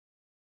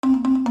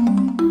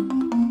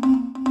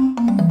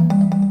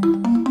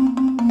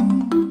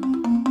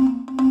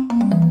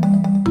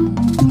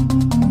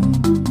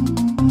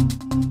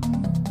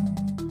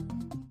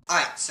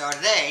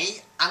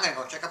I'm gonna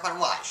go check up on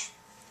Waj.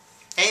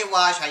 Hey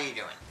Waj, how you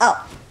doing?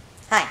 Oh,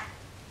 hi.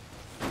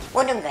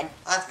 We're doing good.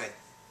 That's good.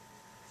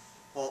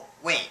 Well,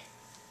 wait.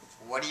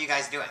 What are you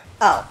guys doing?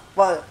 Oh,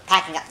 we're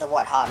packing up the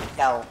warthog to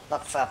go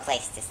look for a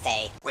place to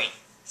stay. Wait,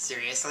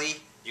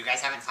 seriously? You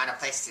guys haven't found a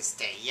place to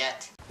stay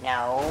yet?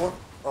 No,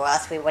 or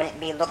else we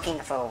wouldn't be looking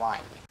for one.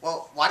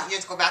 Well, why don't you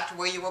just go back to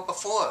where you were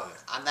before,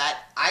 on that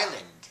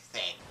island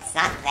thing? It's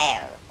not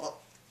there. Well,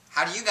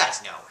 how do you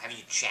guys know? Have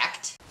you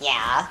checked?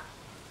 Yeah,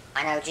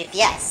 on our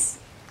GPS.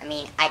 I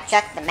mean, I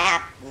checked the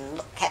map and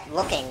kept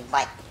looking,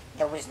 but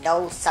there was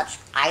no such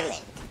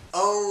island.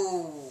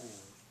 Oh,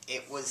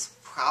 it was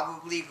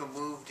probably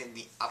removed in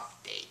the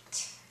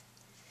update.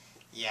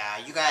 Yeah,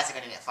 you guys are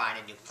gonna find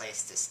a new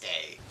place to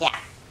stay. Yeah,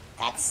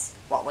 that's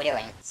what we're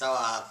doing. So,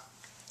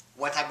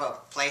 what type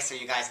of place are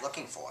you guys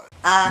looking for?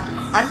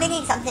 I'm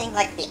thinking something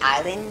like the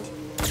island.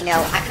 You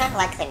know, I kind of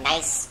like the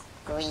nice,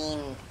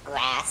 green,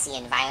 grassy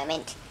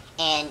environment,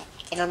 and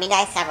it'll be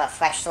nice to have a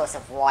fresh source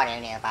of water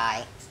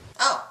nearby.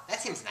 Oh, that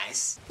seems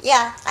nice.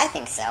 Yeah, I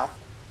think so.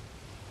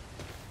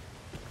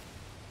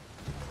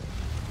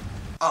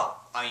 Oh,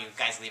 are you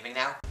guys leaving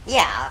now?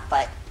 Yeah,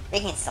 but we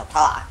can still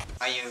talk.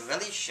 Are you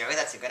really sure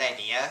that's a good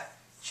idea?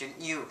 Shouldn't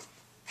you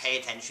pay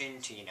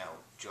attention to,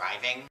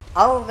 driving?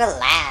 Oh,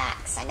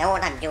 relax. I know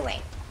what I'm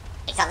doing.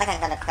 It's not like I'm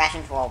gonna crash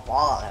into a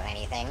wall or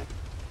anything.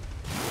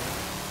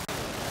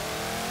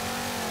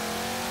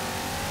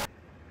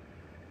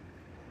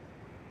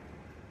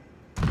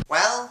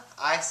 Well,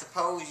 I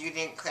suppose you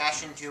didn't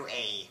crash into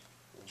a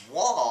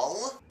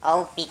wall.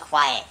 Oh, be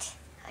quiet.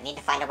 I need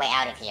to find a way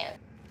out of here.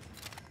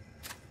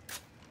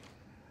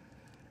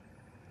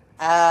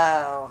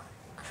 Oh,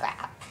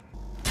 crap.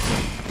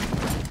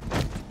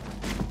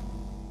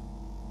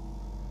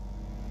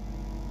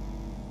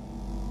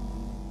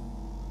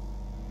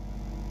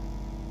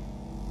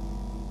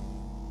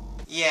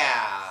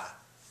 Yeah,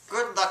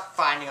 good luck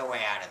finding a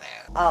way out of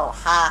there. Oh,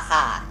 ha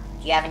ha.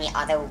 Do you have any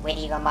other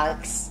witty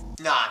remarks?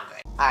 No, I'm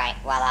good. Alright,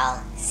 well,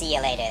 I'll see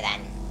you later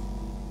then.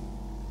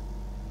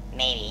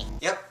 Maybe.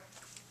 Yep.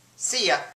 See ya.